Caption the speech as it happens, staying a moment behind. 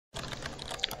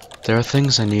There are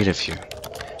things I need of you.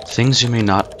 Things you may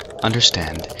not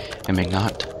understand and may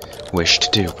not wish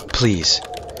to do. Please,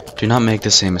 do not make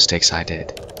the same mistakes I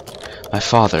did. My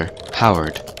father,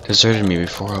 Howard, deserted me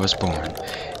before I was born,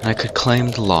 and I could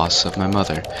claim the loss of my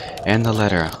mother, and the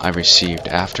letter I received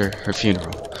after her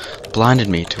funeral blinded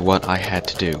me to what I had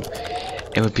to do.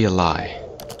 It would be a lie.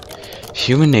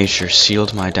 Human nature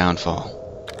sealed my downfall.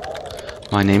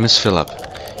 My name is Philip.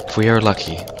 If we are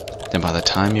lucky, then by the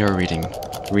time you are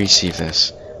receive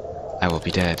this, I will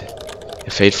be dead.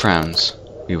 If fate frowns,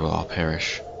 we will all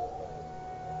perish.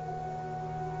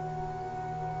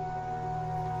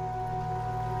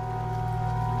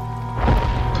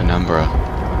 Penumbra,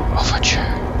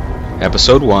 Overture,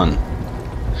 Episode 1.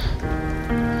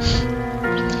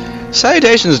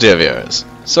 Salutations, dear viewers.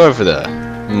 Sorry for the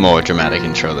more dramatic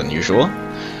intro than usual.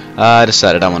 I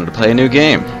decided I wanted to play a new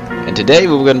game, and today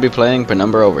we're going to be playing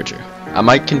Penumbra Overture. I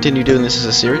might continue doing this as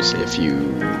a series if you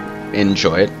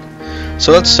enjoy it.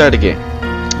 So let's start a game.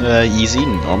 Easy,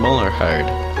 normal, or hard?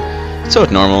 Let's go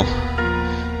with normal.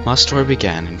 My story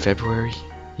began in February,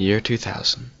 year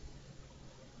 2000.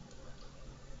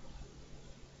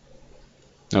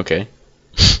 Okay.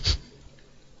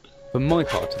 For my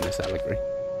part in this allegory,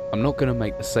 I'm not going to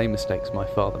make the same mistakes my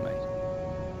father made.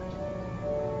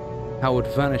 Howard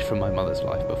vanished from my mother's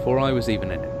life before I was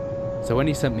even in it, so when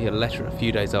he sent me a letter a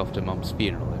few days after Mum's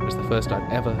funeral, it was the first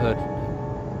I'd ever heard from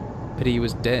him. Pity he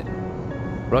was dead.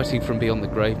 Writing from beyond the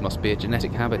grave must be a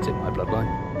genetic habit in my bloodline.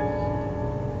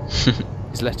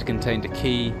 His letter contained a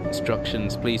key,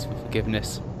 instructions, pleas for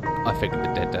forgiveness. I figured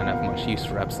the dead don't have much use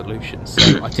for absolutions,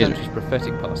 so I turned to his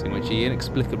prophetic passing, which he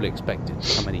inexplicably expected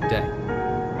to come any day.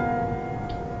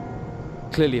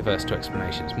 Clearly averse to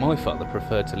explanations, my father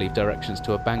preferred to leave directions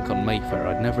to a bank on Mayfair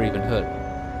I'd never even heard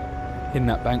of. In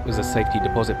that bank was a safety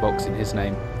deposit box in his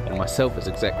name, and myself as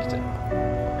executor.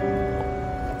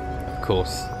 Of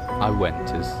course, I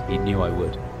went, as he knew I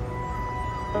would.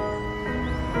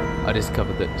 I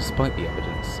discovered that despite the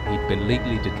evidence, he'd been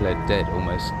legally declared dead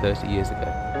almost 30 years ago,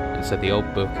 and so the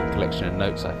old book and collection of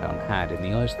notes I found had, in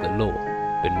the eyes of the law,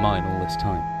 been mine all this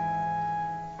time.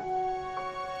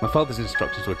 My father's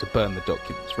instructions were to burn the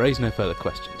documents, raise no further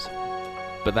questions.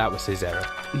 But that was his error.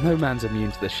 No man's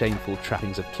immune to the shameful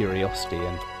trappings of curiosity,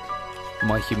 and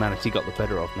my humanity got the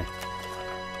better of me.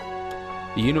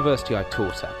 The university I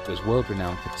taught at was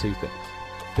world-renowned for two things: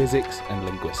 physics and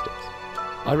linguistics.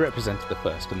 I represented the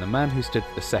first, and the man who stood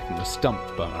for the second was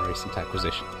stumped by my recent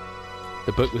acquisition.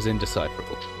 The book was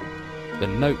indecipherable. The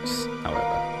notes,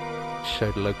 however,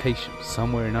 showed a location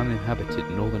somewhere in uninhabited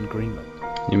Northern Greenland.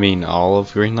 You mean all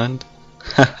of Greenland?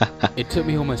 It took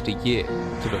me almost a year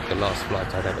to book the last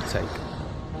flight I'd ever taken.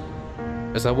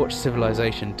 As I watched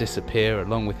civilization disappear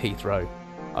along with Heathrow,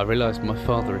 I realised my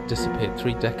father had disappeared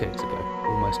 3 decades ago,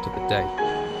 almost to the day,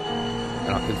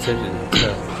 and I considered in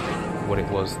turn what it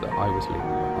was that I was leaving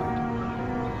behind.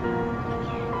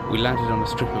 We landed on a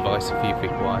strip of ice a few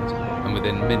feet wide, and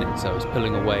within minutes I was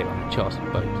pulling away on a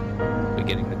chartered boat,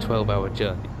 beginning the 12-hour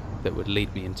journey that would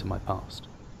lead me into my past.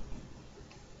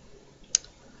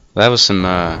 That was some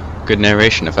good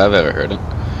narration if I've ever heard it.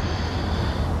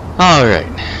 Alright.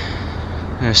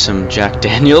 There's some Jack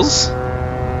Daniels.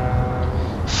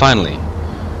 Finally,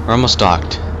 we're almost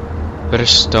docked. Better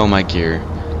stow my gear.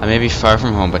 I may be far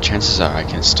from home, but chances are I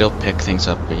can still pick things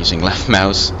up by using left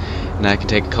mouse, and I can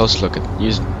take a close look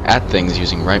at things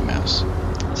using right mouse.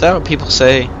 Is that what people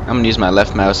say? I'm gonna use my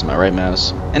left mouse and my right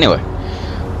mouse. Anyway.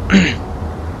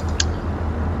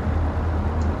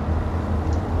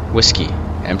 Whiskey.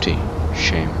 Empty.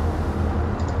 Shame.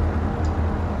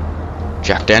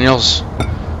 Jack Daniels.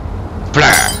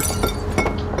 Blah!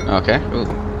 Okay. Ooh.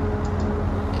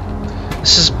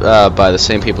 This is by the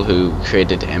same people who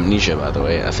created Amnesia, by the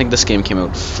way. I think this game came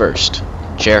out first.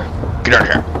 Chair. Get out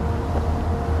here.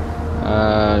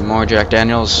 More Jack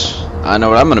Daniels. I know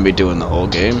what I'm gonna be doing the whole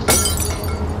game.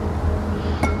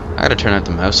 I gotta turn out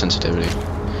the mouse sensitivity.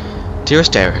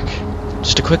 Dearest Eric,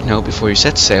 just a quick note before you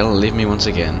set sail and leave me once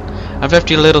again. I've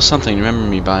left you a little something to remember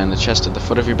me by in the chest at the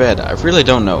foot of your bed. I really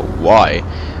don't know why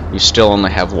you still only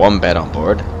have one bed on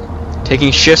board.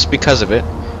 Taking shifts because of it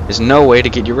is no way to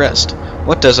get you rest.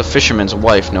 What does a fisherman's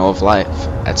wife know of life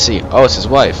at sea? Oh, it's his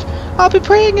wife. I'll be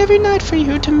praying every night for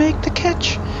you to make the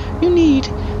catch you need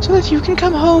so that you can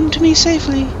come home to me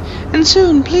safely. And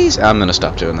soon, please. I'm gonna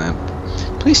stop doing that.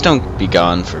 Please don't be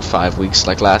gone for 5 weeks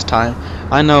like last time.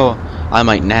 I know I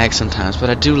might nag sometimes, but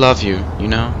I do love you, you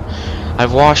know?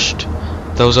 I've washed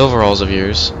those overalls of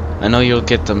yours. I know you'll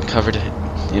get them covered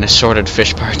in assorted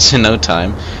fish parts in no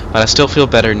time, but I still feel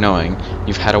better knowing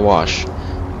you've had a wash.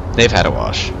 They've had a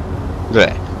wash.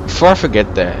 Blech. Before I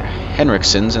forget the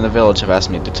Henriksons in the village have asked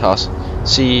me to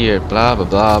see blah blah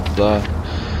blah blah.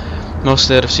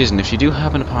 Mostly out of season. If you do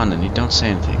happen upon any, don't say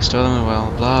anything. Store them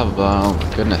well, blah blah blah. Oh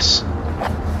my goodness.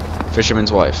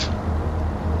 Fisherman's wife.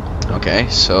 Okay,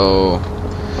 so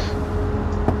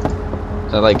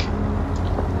is that like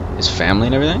his family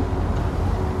and everything?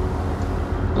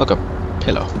 Look, a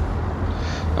pillow.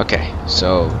 Okay,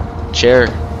 so chair.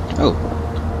 Oh,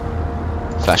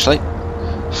 flashlight.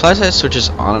 Flashlight switches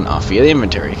on and off via the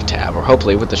inventory tab, or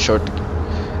hopefully with the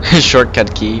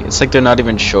shortcut key. It's like they're not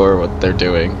even sure what they're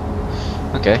doing.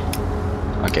 Okay.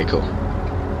 Okay, cool.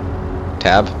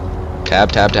 Tab.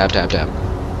 Tab, tab, tab, tab, tab.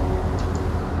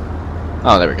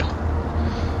 Oh, there we go.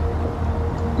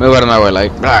 Move out of my way,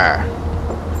 like. Blah.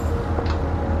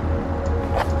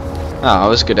 Oh,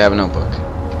 always good to have a notebook.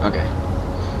 Okay.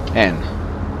 N.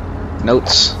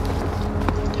 Notes.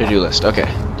 To-do list. Okay.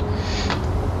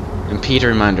 And P to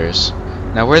reminders.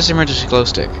 Now, where's the emergency glow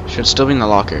stick? Should still be in the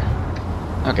locker.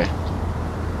 Okay.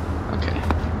 Okay.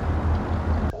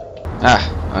 Ah.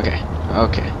 Okay.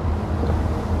 Okay.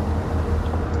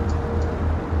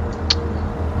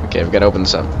 Okay, we've got to open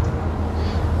this up.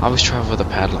 Always travel with a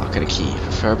padlock and a key,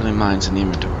 preferably mine's in the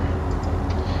inventory.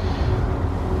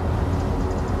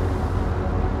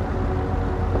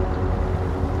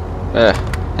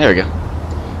 There we go.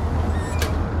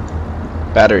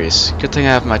 Batteries. Good thing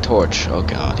I have my torch. Oh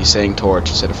god, he's saying torch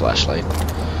instead of flashlight.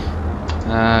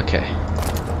 Okay.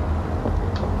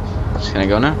 Can I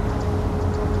go now?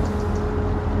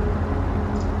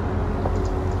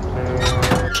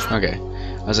 Okay.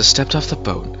 As I stepped off the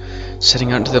boat,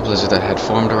 setting out into the blizzard that had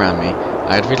formed around me,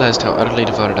 I had realized how utterly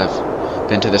devoted I've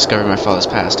been to discovering my father's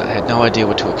past. I had no idea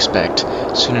what to expect.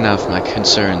 Soon enough, my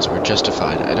concerns were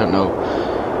justified. I don't know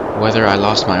whether I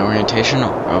lost my orientation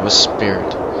or I was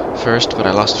spirit. First, but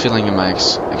I lost feeling in my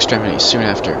extremities. Soon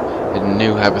after, a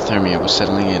new hypothermia was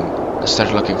settling in. I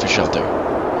started looking for shelter.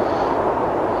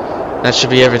 That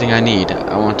should be everything I need.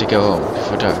 I want to go home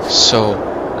before dark. So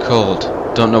cold.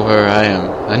 Don't know where I am.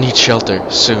 I need shelter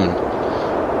soon.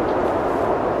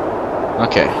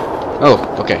 Okay.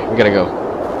 Oh, okay. We gotta go.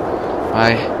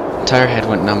 My entire head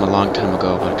went numb a long time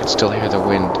ago, but I could still hear the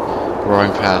wind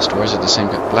roaring past. Or is it the same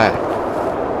blah?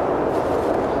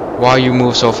 Why you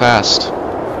move so fast?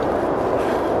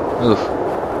 Oof.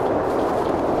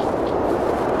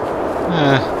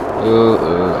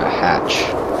 A hatch.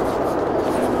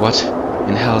 What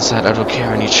in hell is that? I don't care.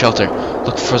 I need shelter.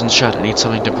 Look frozen shut. I need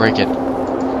something to break it.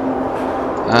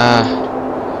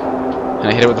 Can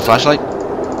I hit it with the flashlight?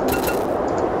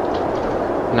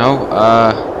 No.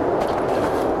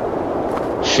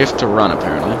 Shift to run,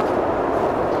 apparently.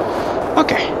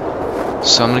 Okay.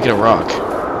 So I'm gonna get a rock.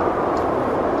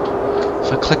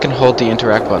 If I click and hold the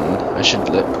interact button, I should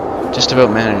just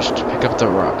about manage to pick up the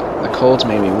rock. The cold's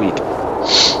made me weak.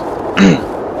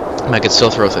 I could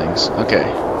still throw things.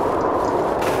 Okay.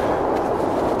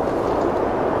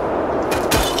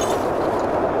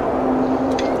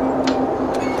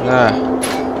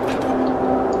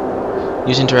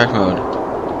 Use interact mode.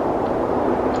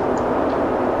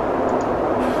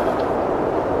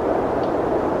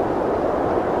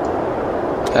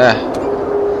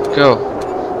 Go.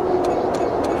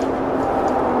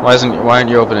 Why aren't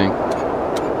you opening?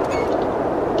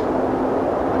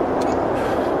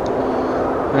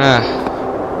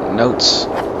 Notes.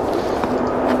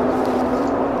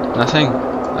 Nothing.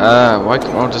 Why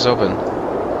won't this open?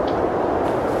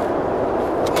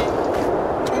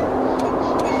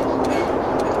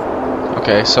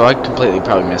 Okay, so I completely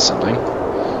probably missed something.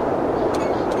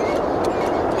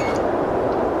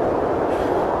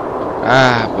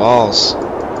 Balls.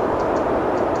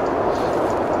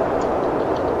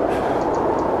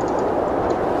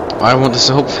 Why won't this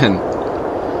open?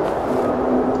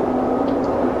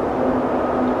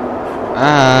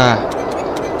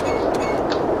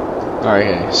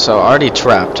 Okay, so already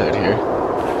trapped out here.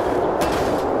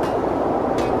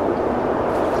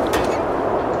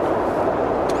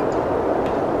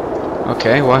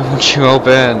 Okay, why won't you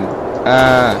open?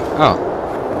 Oh.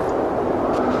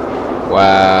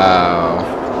 Wow.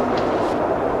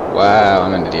 Wow,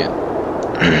 I'm an idiot.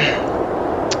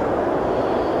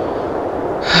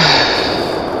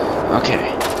 Okay.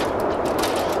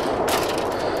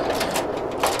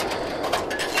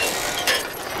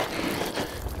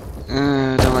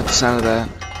 Don't like the sound of that.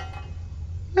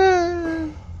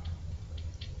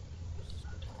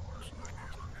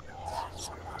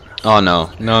 Oh no.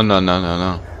 No, no, no, no,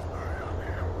 no.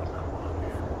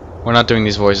 We're not doing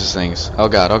these voices things. Oh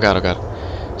god, oh god, oh god.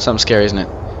 Something scary, isn't it?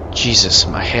 Jesus,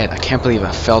 my head. I can't believe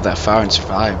I fell that far and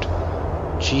survived.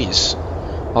 Jeez.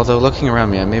 Although looking around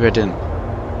me, maybe I didn't.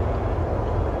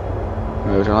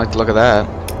 I don't like the look of that.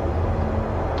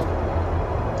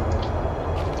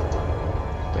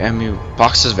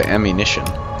 Boxes of ammunition.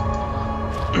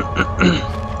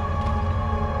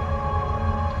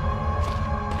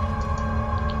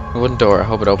 A wooden door. I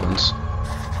hope it opens.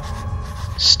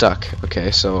 Stuck.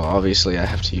 Okay, so obviously I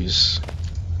have to use.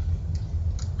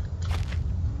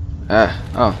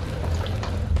 Oh,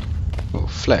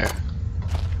 flare.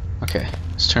 Okay,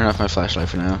 let's turn off my flashlight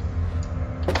for now.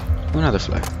 Another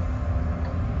flare.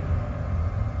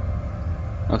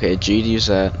 Okay, G to use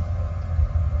that.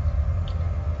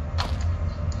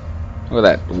 Look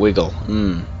at that wiggle.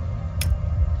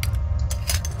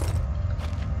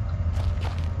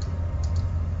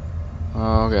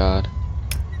 Oh god.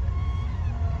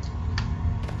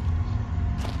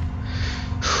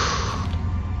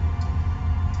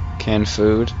 Canned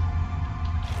food.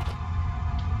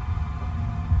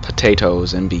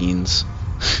 Potatoes and beans.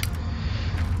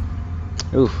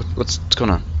 Ooh, what's going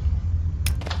on?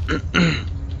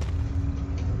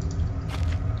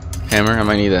 Hammer, I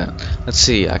might need that. Let's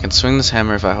see, I can swing this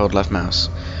hammer if I hold left mouse.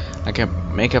 I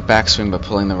can make a backswing by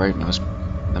pulling the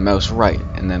mouse right,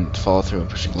 and then follow through and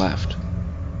pushing left.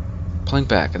 Pulling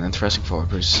back and then thrusting forward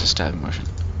produces a stabbing motion.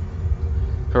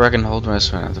 If I can hold my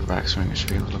swing at the backswing, I should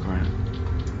be able to look around.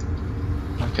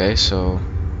 Okay, so...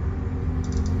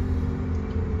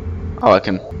 Oh,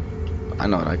 I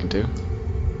know what I can do.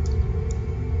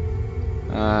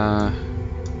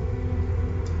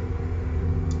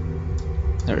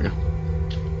 There we go.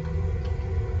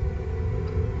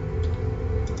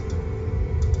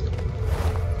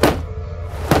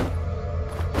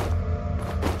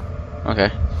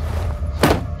 Okay.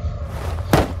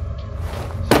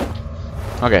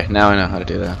 Okay, now I know how to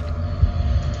do that.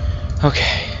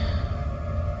 Okay.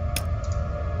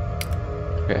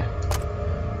 Okay.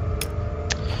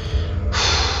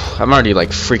 I'm already like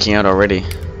freaking out already.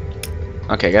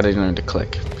 Okay, I gotta learn to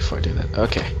click before I do that.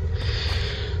 Okay.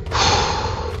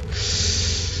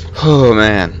 Oh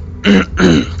man.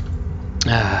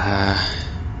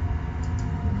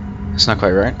 That's not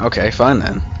quite right. Okay, fine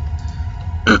then.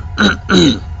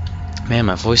 Man,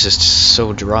 my voice is just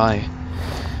so dry.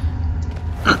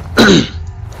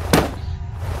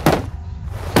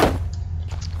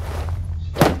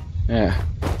 Yeah.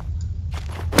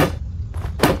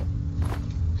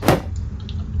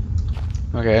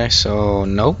 Okay, so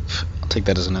nope. I'll take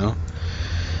that as a no.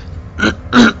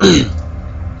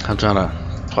 I'm trying to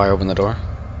pry open the door.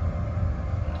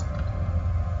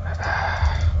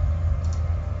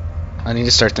 I need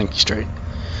to start thinking straight.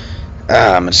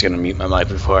 I'm just gonna mute my mic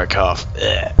before I cough.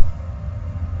 Ugh.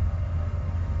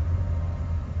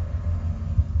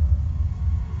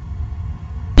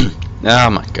 Oh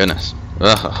my goodness.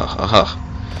 Ugh.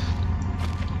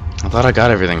 I thought I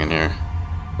got everything in here.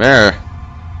 Where?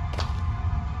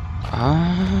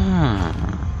 Ah.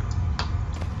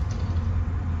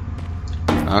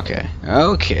 Okay.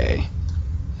 Okay.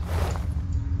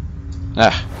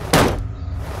 Ah.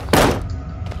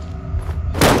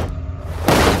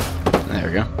 There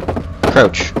we go.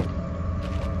 Crouch.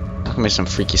 Look at me, some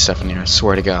freaky stuff in here, I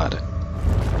swear to God.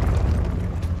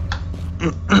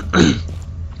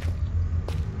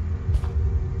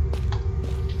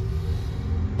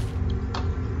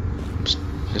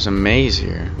 There's a maze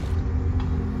here.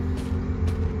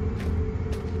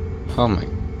 Oh my.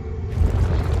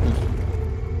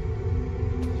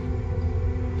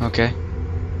 Okay.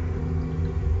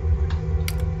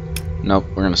 Nope,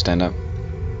 we're gonna stand up.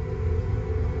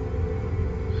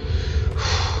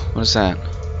 What is that?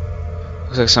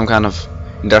 Looks like some kind of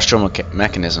industrial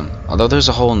mechanism. Although there's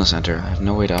a hole in the center, I have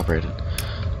no way to operate it.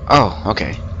 Oh,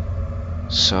 okay.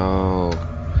 So...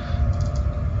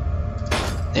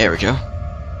 there we go.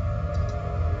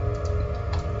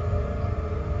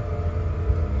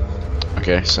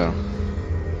 Okay, so...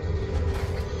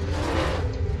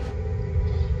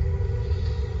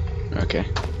 okay.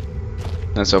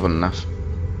 That's open enough.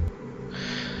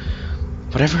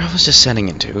 Whatever I was descending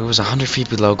into, it was 100 feet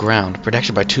below ground,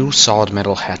 protected by two solid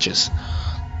metal hatches.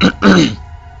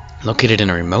 Located in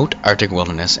a remote Arctic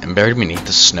wilderness and buried beneath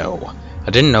the snow.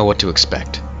 I didn't know what to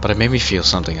expect, but it made me feel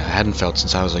something I hadn't felt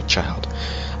since I was a child.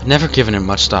 I'd never given it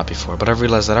much thought before, but I've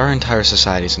realized that our entire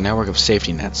society is a network of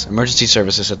safety nets, emergency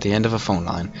services at the end of a phone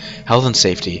line, health and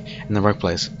safety in the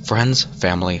workplace, friends,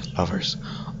 family, lovers.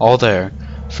 All there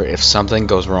for if something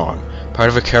goes wrong. Part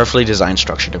of a carefully designed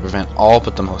structure to prevent all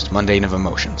but the most mundane of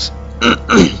emotions.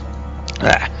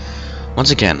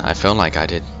 Once again, I felt like I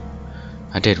did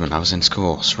when I was in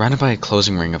school, surrounded by a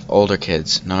closing ring of older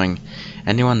kids, knowing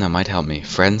anyone that might help me,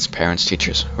 friends, parents,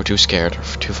 teachers, were too scared or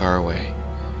too far away.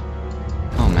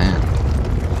 Oh man.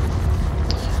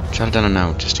 Jotted down a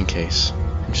note just in case.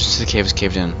 Just the cave is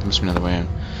caved in. There must be another way in.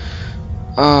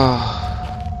 Oh.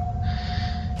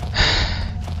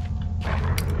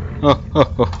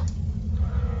 Oh.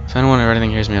 If anyone or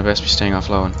anything hears me, I best be staying off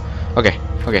low. Okay.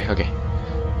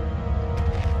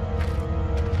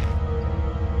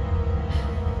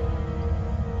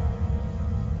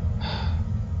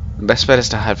 The best bet is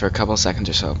to hide for a couple of seconds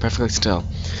or so, perfectly still.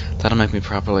 That'll make me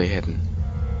properly hidden.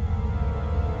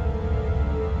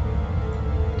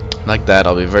 Like that,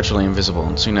 I'll be virtually invisible,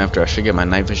 and soon after I should get my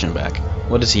night vision back.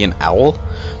 What is he, an owl?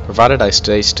 Provided I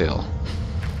stay still.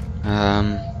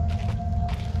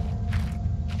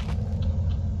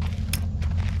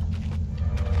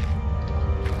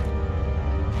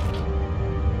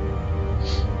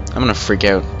 I'm gonna freak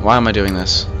out. Why am I doing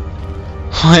this?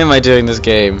 Why am I doing this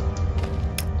game?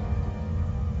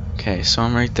 Okay, so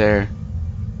I'm right there.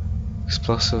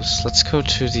 Explosives. Let's go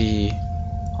to the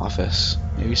office.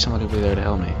 Maybe somebody will be there to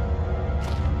help me.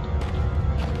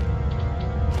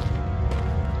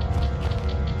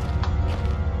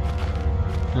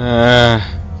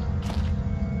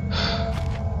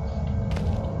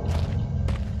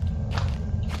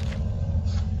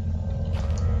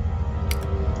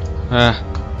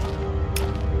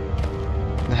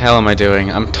 The hell am I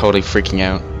doing? I'm totally freaking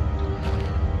out.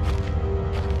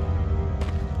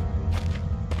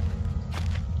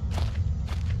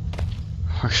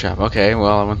 Workshop. Okay,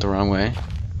 well, I went the wrong way.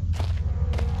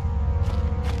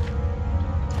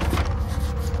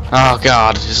 Oh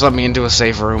god, just let me into a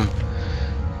safe room.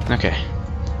 Okay.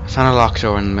 I found a locked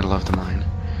door in the middle of the mine.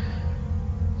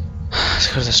 Let's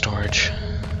go to the storage.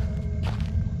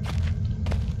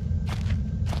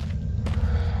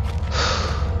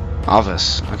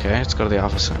 Office. Okay, let's go to the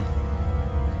office then.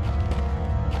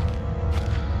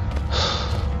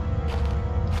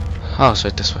 Oh, it's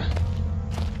right this way.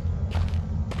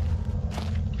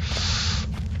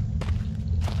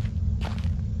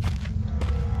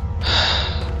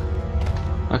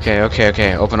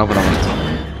 Okay. Open.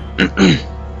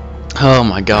 Oh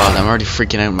my god, I'm already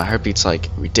freaking out. My heartbeat's like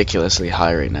ridiculously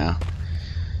high right now.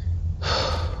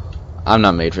 I'm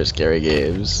not made for scary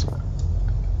games.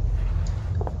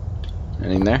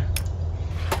 Anything there?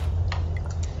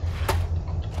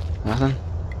 Nothing?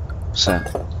 What's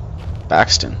that?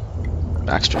 Baxter.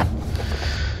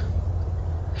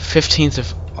 15th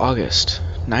of August.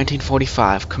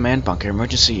 1945, command bunker,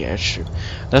 emergency airstrip.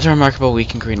 Another remarkable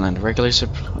week in Greenland. Regularly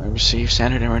receive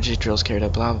standard emergency drills carried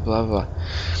out, blah blah blah.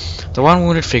 The one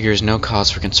wounded figure is no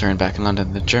cause for concern back in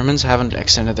London. The Germans haven't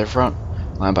extended their front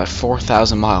line by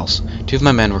 4,000 miles. 2 of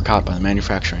my men were caught by the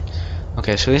manufacturing.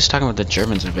 Okay, so he's talking about the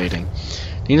Germans invading.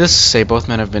 Needless to say, both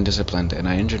men have been disciplined, and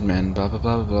I injured men, blah blah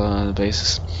blah blah, the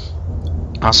basis.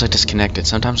 Also disconnected.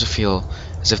 Sometimes I feel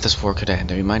as if this war could end,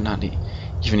 and we might not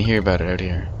even hear about it out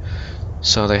here.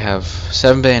 So they have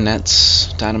 7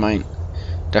 bayonets, dynamite,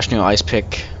 dash new ice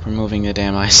pick, removing the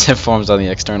damn ice that forms on the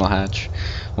external hatch,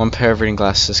 1 pair of reading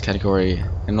glasses category,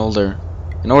 an order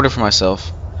for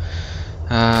myself.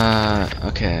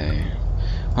 Okay.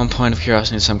 1 point of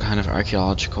curiosity is some kind of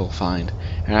archaeological find,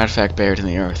 an artifact buried in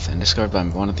the earth and discovered by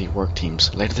one of the work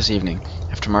teams. Later this evening,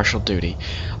 after martial duty,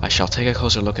 I shall take a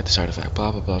closer look at this artifact.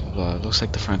 Blah blah blah blah blah. It looks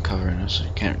like the front cover, and I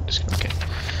can't.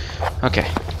 Okay.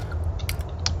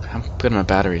 I'm good on my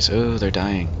batteries. Oh, they're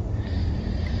dying.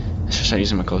 I should start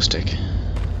using my glow stick.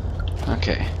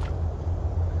 Okay.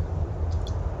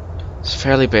 It's a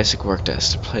fairly basic work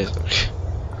desk to play.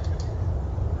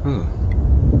 Ooh.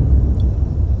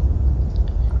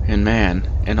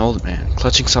 An old man,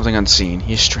 clutching something unseen.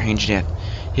 He is strange yet.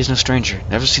 He is no stranger.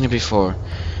 Never seen him before.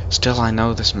 Still, I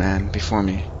know this man before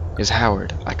me is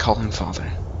Howard. I call him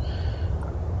father.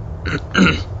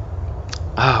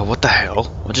 Ah, what the hell?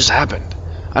 What just happened?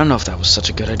 I don't know if that was such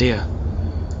a good idea.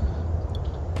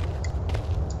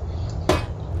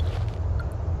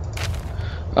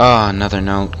 Ah, another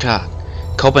note. God.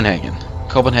 Copenhagen.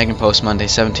 Copenhagen Post, Monday,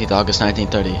 17th August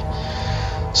 1930.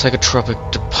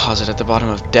 Psychotropic deposit at the bottom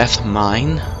of Death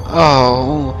Mine?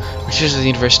 Oh! Researchers at the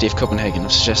University of Copenhagen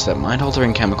have suggested that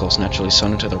mind-altering chemicals naturally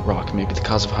sewn into the rock may be the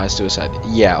cause of high suicide.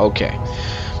 Yeah, okay.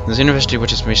 This university,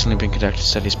 which has recently been conducting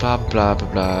studies, blah blah blah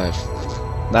blah.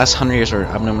 Last 100 years were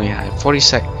abnormally high.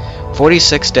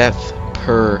 46 deaths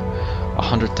per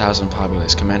 100,000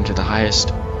 populace, compared to the highest,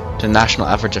 to the national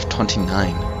average of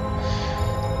 29.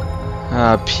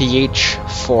 pH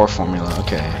 4 formula,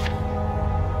 okay.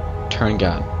 Turn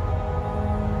God.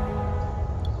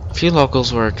 Few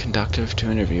locals were conducive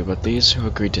to interview, but these who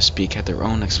agreed to speak had their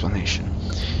own explanation.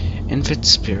 Infant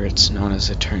spirits, known as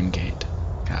a Turngate,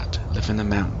 live in the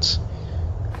mountains.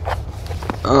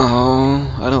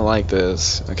 Oh, I don't like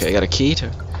this. Okay, I got a key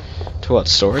to what?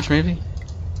 Storage, maybe?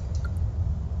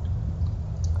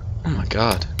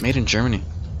 god, made in Germany.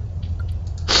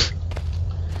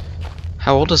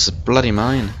 How old is this bloody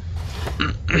mine?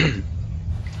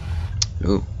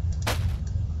 Ooh.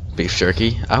 Beef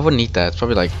jerky? I wouldn't eat that. It's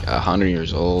probably like 100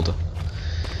 years old.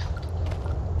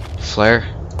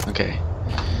 Flare? Okay.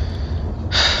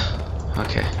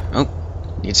 Okay. Oh,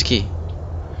 needs a key.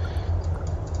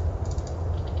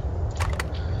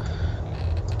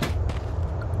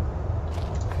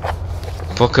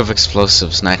 Book of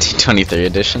Explosives, 1923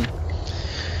 edition.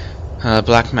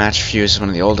 Black match fuse is one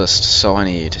of the oldest, so I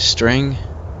need string,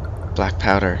 black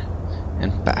powder,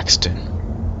 and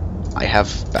Baxton. I have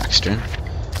Baxton.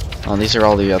 Oh, these are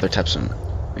all the other types of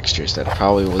mixtures that I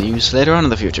probably will use later on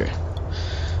in the future.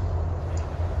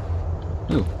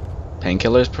 Ooh,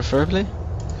 painkillers preferably?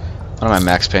 What am I,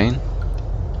 max pain?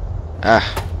 Ah.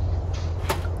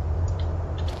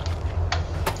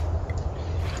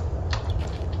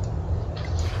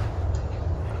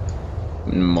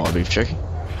 More beef jerky.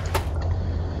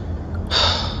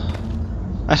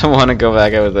 I don't want to go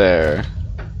back over there.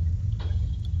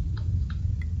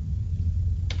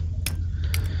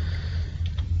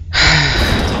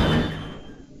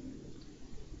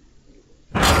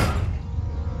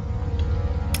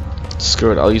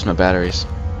 Screw it, I'll use my batteries.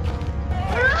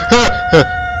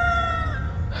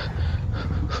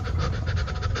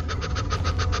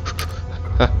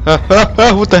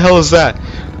 What the hell is that?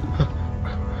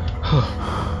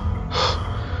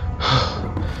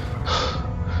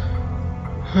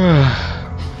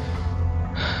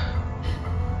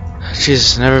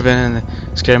 Jesus, never been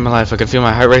scared in my life. I can feel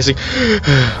my heart racing.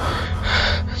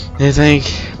 If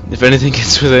anything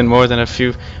gets within more than a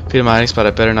few feet of my hiding spot,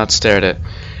 I better not stare at it.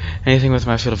 Anything with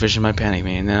my field of vision might panic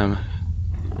me, and then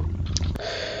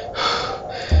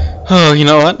oh, you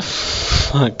know what?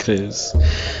 Fuck this.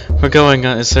 We're going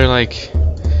on. Is there like?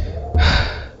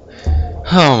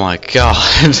 Oh my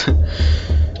god.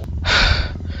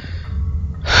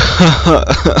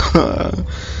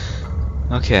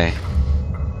 Okay.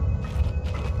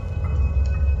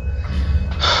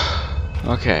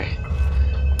 Okay.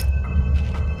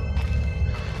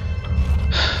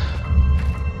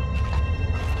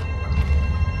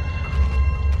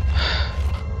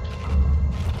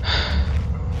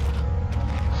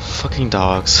 Fucking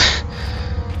dogs.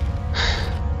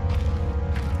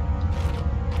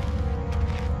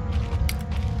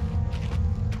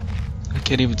 I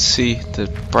can't even see. The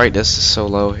brightness is so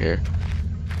low here.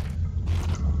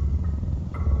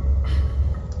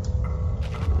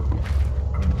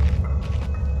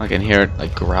 I can hear it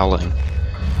like growling.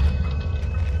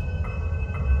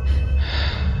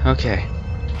 Okay.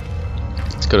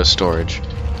 Let's go to storage.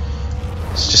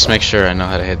 Let's just make sure I know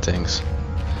how to hit things.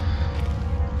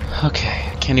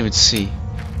 Okay, I can't even see.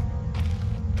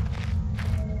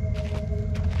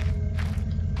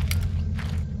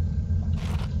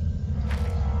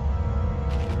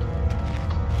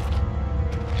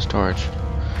 Storage.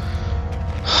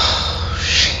 Oh,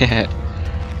 shit.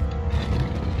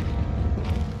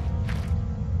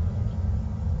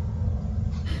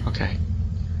 Okay.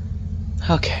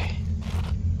 Okay.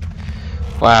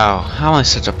 Wow, how am I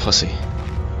such a pussy?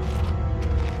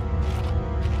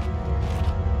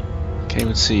 Can't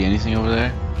even see anything over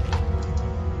there.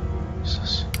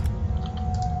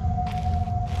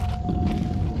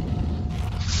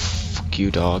 Fuck you,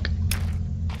 dog.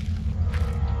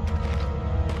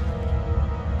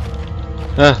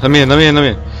 Let me in, let me in, let me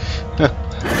in.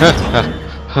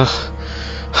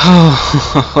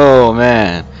 Oh,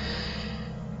 man.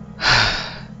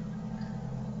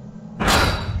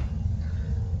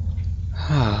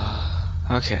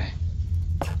 Okay.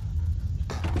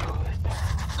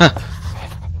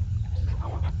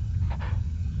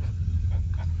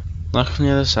 Look from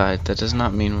the other side. That does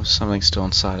not mean something's still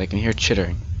inside. I can hear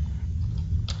chittering.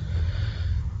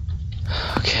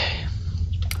 Okay.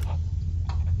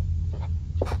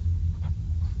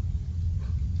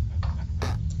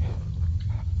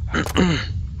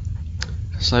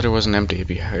 This letter wasn't empty. It'd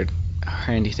be a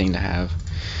handy thing to have.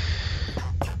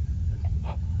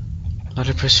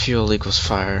 Letterpress fuel equals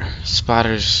fire.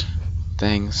 Spotters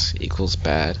things equals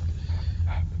bad.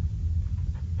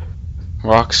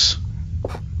 Rocks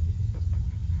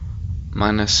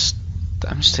minus.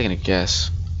 I'm just taking a guess.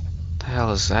 What the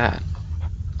hell is that?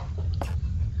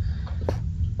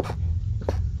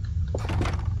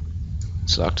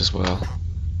 It's locked as well.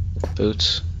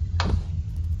 Boots.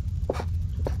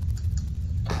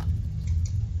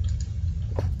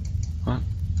 What?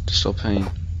 Still pain.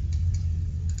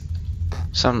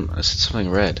 I said something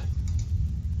red.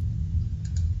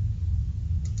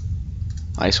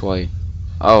 Ice white.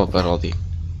 Oh, but all the.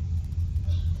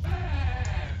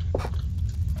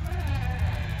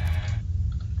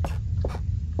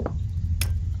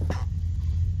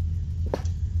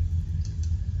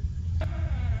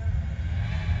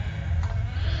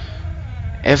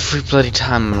 Every bloody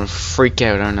time I'm gonna freak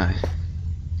out, aren't I?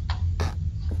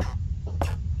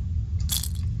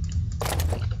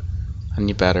 I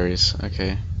need batteries,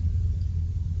 okay.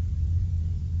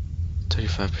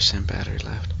 35% battery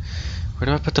left. Where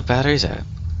do I put the batteries at?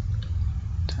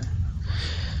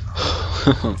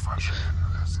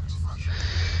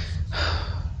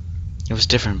 It was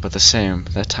different, but the same.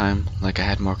 That time, like I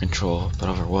had more control, but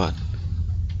over what?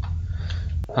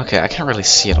 Okay, I can't really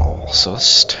see it all, so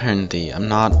let's turn the...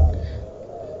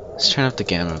 Let's turn up the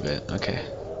gamma a bit, okay.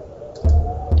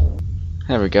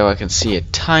 There we go, I can see a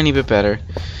tiny bit better.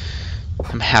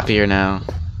 I'm happier now.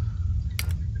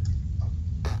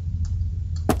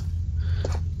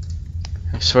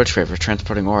 Storage crate for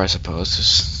transporting ore, I suppose.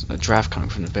 There's a draft coming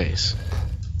from the base.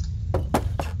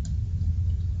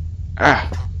 Ah!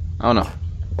 Oh no.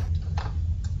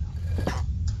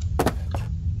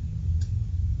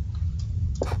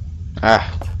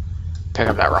 Ah! Pick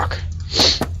up that rock.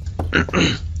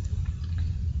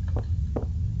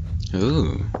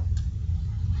 Ooh.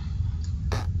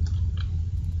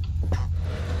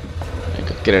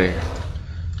 Get out of here.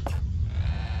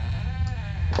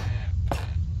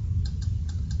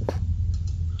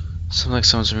 Something like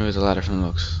someone's removed the ladder from the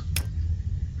looks.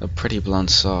 A pretty blunt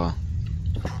saw.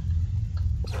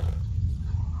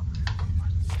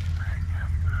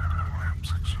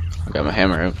 I got my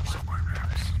hammer out.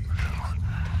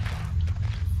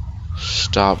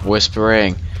 Stop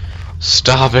whispering.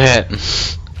 Stop it.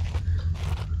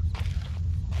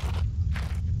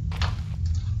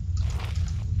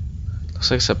 Looks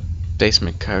like it's a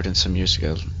basement carved in some years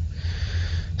ago.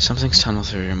 Something's tunneled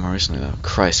through here more recently though.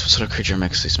 Christ, what sort of creature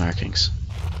makes these markings?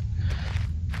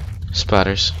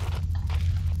 Spatters.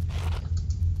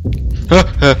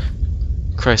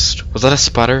 Christ, was that a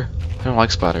spatter? I don't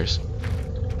like spatters.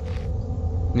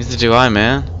 Neither do I,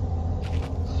 man.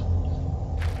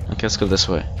 Okay, let's go this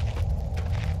way.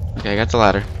 Okay, I got the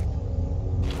ladder.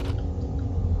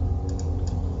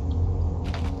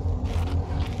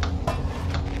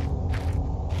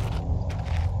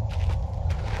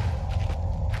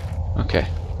 Okay.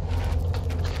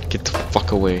 Get the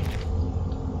fuck away.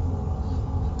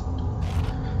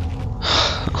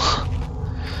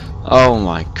 Oh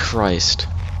my Christ.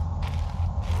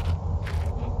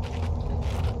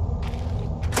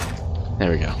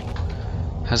 There we go.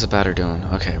 How's the batter doing?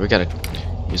 Okay, we gotta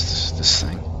use this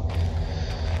thing.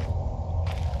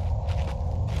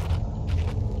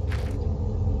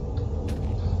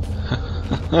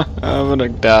 I'm gonna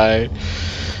die.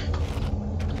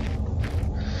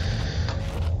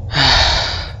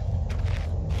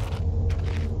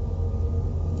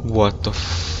 What the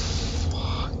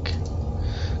fuck?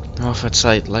 No, if it's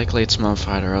likely it's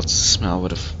mummified, or else the smell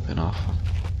would have been awful.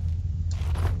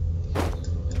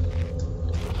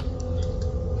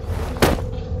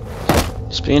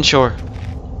 Just being sure.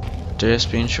 Just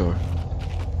being sure.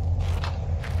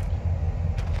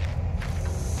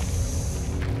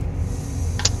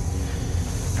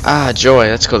 Ah, joy.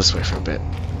 Let's go this way for a bit.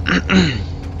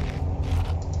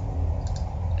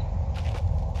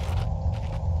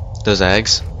 Those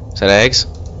eggs? Is that eggs?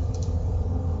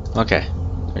 Okay.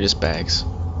 They're just bags.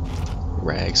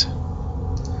 Rags.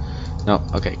 No,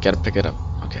 okay, gotta pick it up.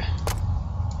 Okay.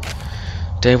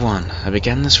 Day 1. I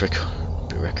began this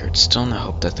record, still in the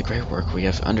hope that the great work we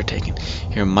have undertaken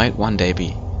here might one day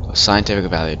be of scientific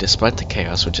value, despite the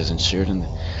chaos which has ensued in the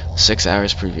 6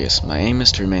 hours previous. My aim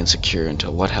is to remain secure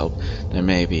until what help there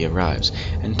may be arrives,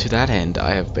 and to that end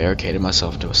I have barricaded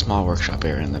myself into a small workshop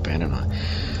area in the abandoned mine.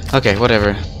 Okay,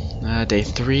 whatever. Day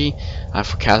 3, I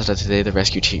forecasted that today the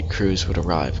rescue crews would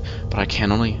arrive, but I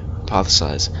can only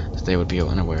hypothesize that they would be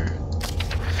unaware.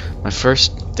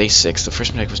 Day 6, the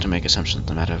first mistake was to make assumptions in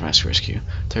the matter of my rescue.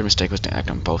 Third mistake was to act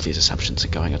on both these assumptions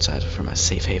and going outside from a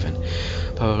safe haven.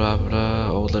 Blah blah blah blah,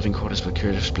 old living quarters but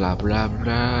curious, blah blah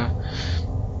blah.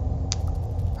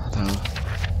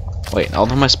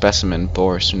 Although my specimen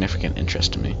bore significant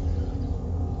interest to me.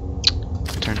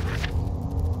 Turn.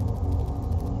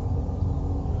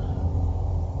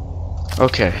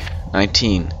 Okay,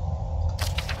 19.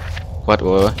 What?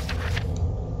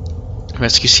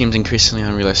 Rescue seems increasingly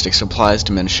unrealistic. Supplies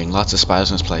diminishing. Lots of spiders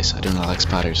in this place. I do not like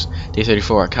spiders. Day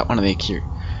 34. I caught one of the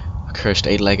accursed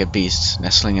 8-legged beasts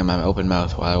nestling in my open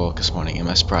mouth while I woke this morning. In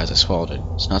my surprise, I swallowed it.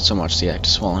 It's not so much the act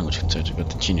of swallowing which concerns me, but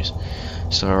the genius.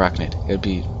 So arachnid. It would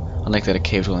be unlike that a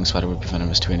cave-dwelling spider would be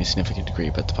venomous to any significant degree,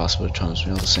 but the possibility charms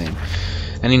me all the same.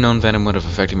 Any known venom would have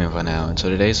affected me by now, and so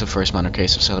today is the first minor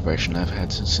case of celebration I've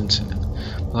had since incident.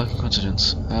 Lucky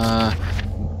coincidence.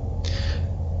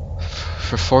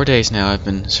 For 4 days now, I've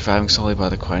been surviving solely by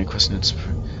the quiet sustenance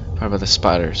What about the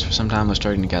spiders? For some time I was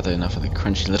struggling to gather enough of the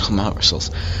crunchy little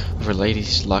morsels. Over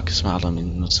lady's luck smiled on me,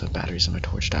 and noticed the batteries of my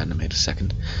torch died, and I made a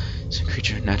second. Some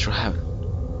creature natural habit.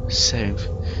 Save.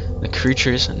 The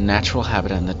creature's natural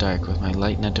habitat in the dark. With my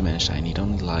light now diminished, I need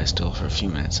only lie still for a few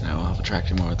minutes, and I will have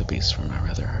attracted more of the beasts for my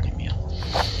rather hearty meal.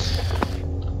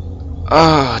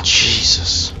 Oh,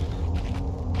 Jesus.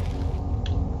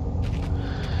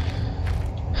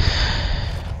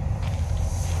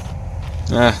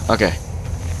 Okay.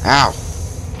 Ow!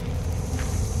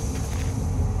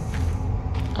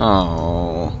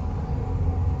 Oh.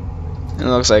 It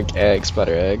looks like eggs,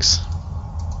 butter eggs.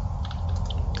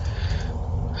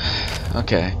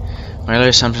 Okay. My earlier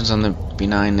assumptions on the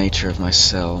benign nature of my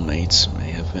cellmates may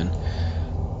have been.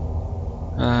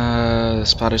 The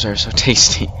spiders are so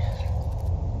tasty.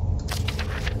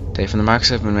 Today, from the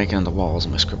marks I've been making on the walls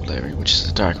of my scribbled area, which is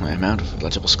the dark, my amount of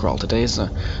legible scrawl. Today is the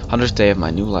 100th day of my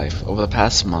new life. Over the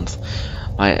past month,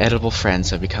 my edible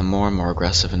friends have become more and more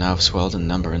aggressive, and now have swelled in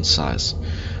number and size.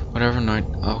 Whatever night.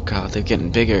 Oh god, they're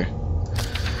getting bigger.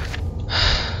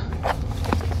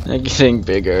 They're getting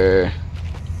bigger.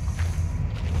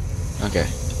 Okay.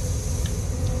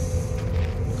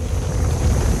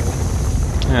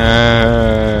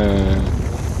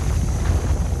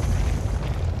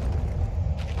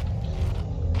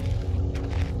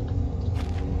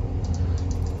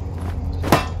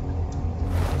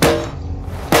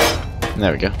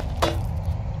 There we go.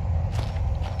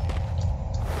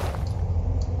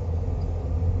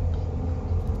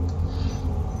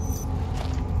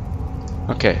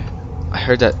 Okay, I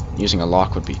heard that using a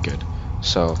lock would be good,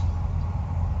 so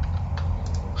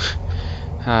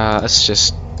let's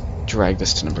just drag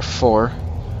this to number 4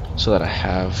 so that I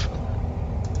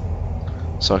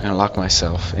can lock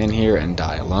myself in here and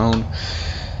die alone.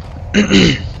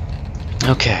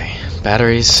 Okay,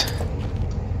 batteries.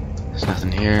 There's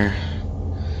nothing here.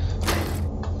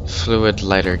 Fluid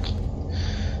lighter.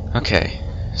 Okay,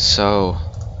 so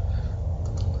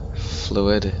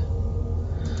fluid.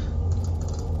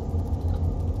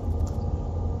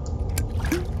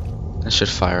 That should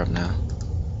fire up now.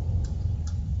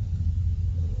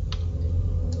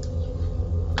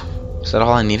 Is that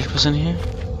all I needed was in here?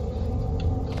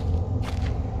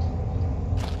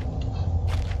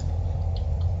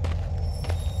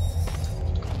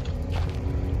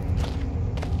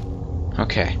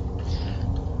 Okay.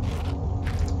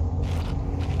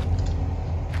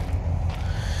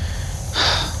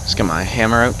 Let's get my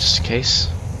hammer out just in case.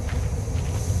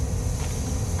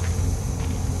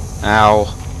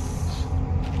 Ow.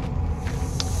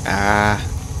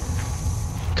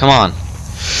 Come on.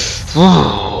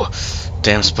 Whoa.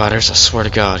 Damn spiders, I swear to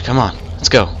God. Come on, let's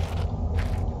go.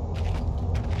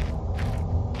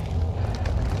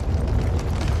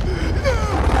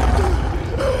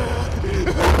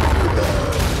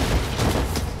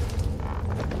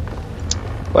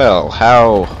 Well,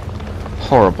 how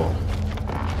horrible.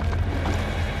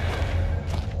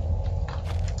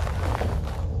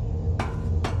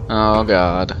 Oh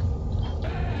God.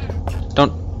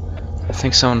 I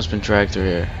think someone's been dragged through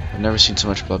here. I've never seen so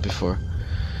much blood before.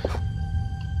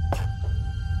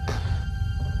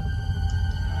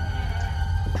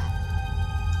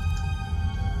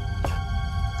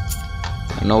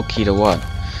 An old key to what?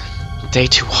 Day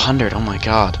 200, oh my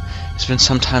God. It's been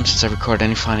some time since I recorded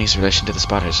any findings in relation to the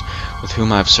spiders, with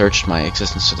whom I have searched my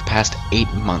existence for the past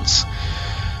 8 months.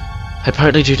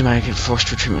 Partly due to my forced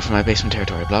retreatment from my basement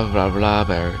territory, blah blah blah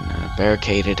blah,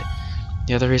 barricaded.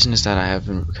 The other reason is that I have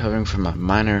been recovering from a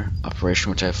minor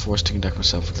operation which I have forced to conduct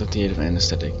myself without the aid of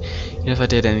anesthetic. Even if I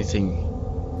did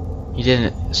anything, he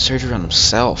did a surgery on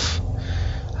himself.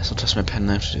 I still trust my pen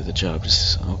knife to do the job.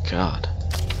 Just, oh God.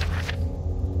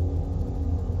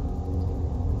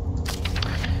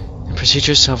 The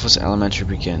procedure itself was elementary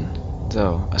to begin.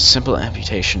 Though a simple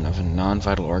amputation of a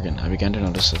non-vital organ, I began to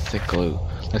notice a thick glue,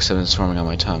 like substance forming on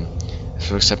my tongue. I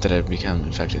feel accept that I had become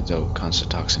infected, though constant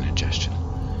toxin ingestion.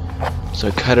 So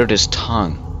I cut out his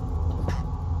tongue.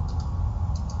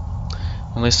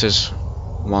 At least there's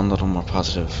one little more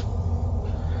positive.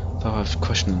 Though I've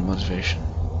questioned the motivation.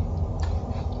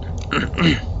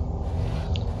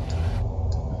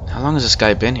 How long has this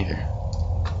guy been here?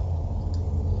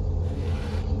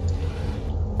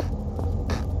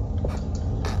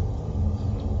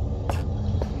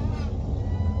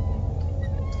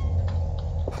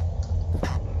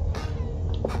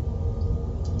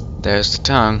 There's the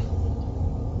tongue.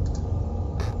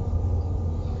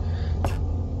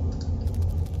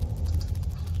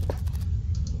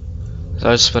 The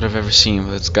largest spider I've ever seen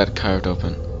with its gut carved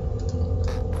open.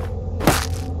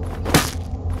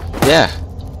 Yeah.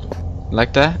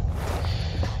 Like that?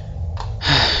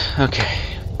 Okay.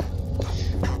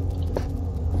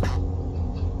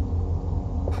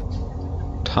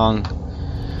 tongue.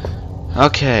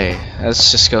 Okay,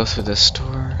 let's just go through this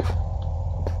door.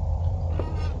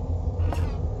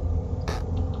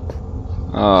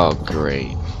 Oh,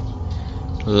 great.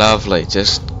 Lovely,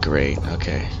 just great.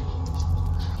 Okay.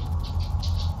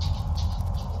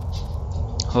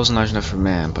 Hole's large enough for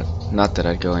man, but not that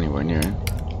I'd go anywhere near it.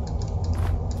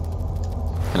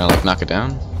 Can I, like, knock it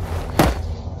down?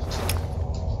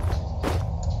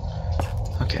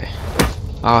 Okay.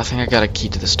 Oh, I think I got a key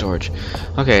to the storage.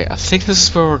 Okay, I think this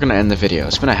is where we're gonna end the video.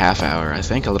 It's been a half hour, I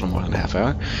think, a little more than a half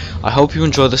hour. I hope you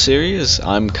enjoy the series.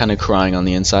 I'm kind of crying on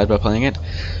the inside by playing it.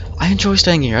 I enjoy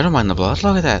staying here. I don't mind the blood.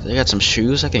 Look at that. They got some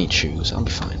shoes. I can eat shoes. I'll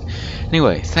be fine.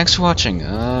 Anyway, thanks for watching.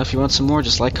 If you want some more,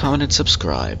 just like, comment, and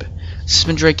subscribe. This has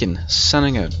been Draken,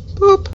 signing out. Boop!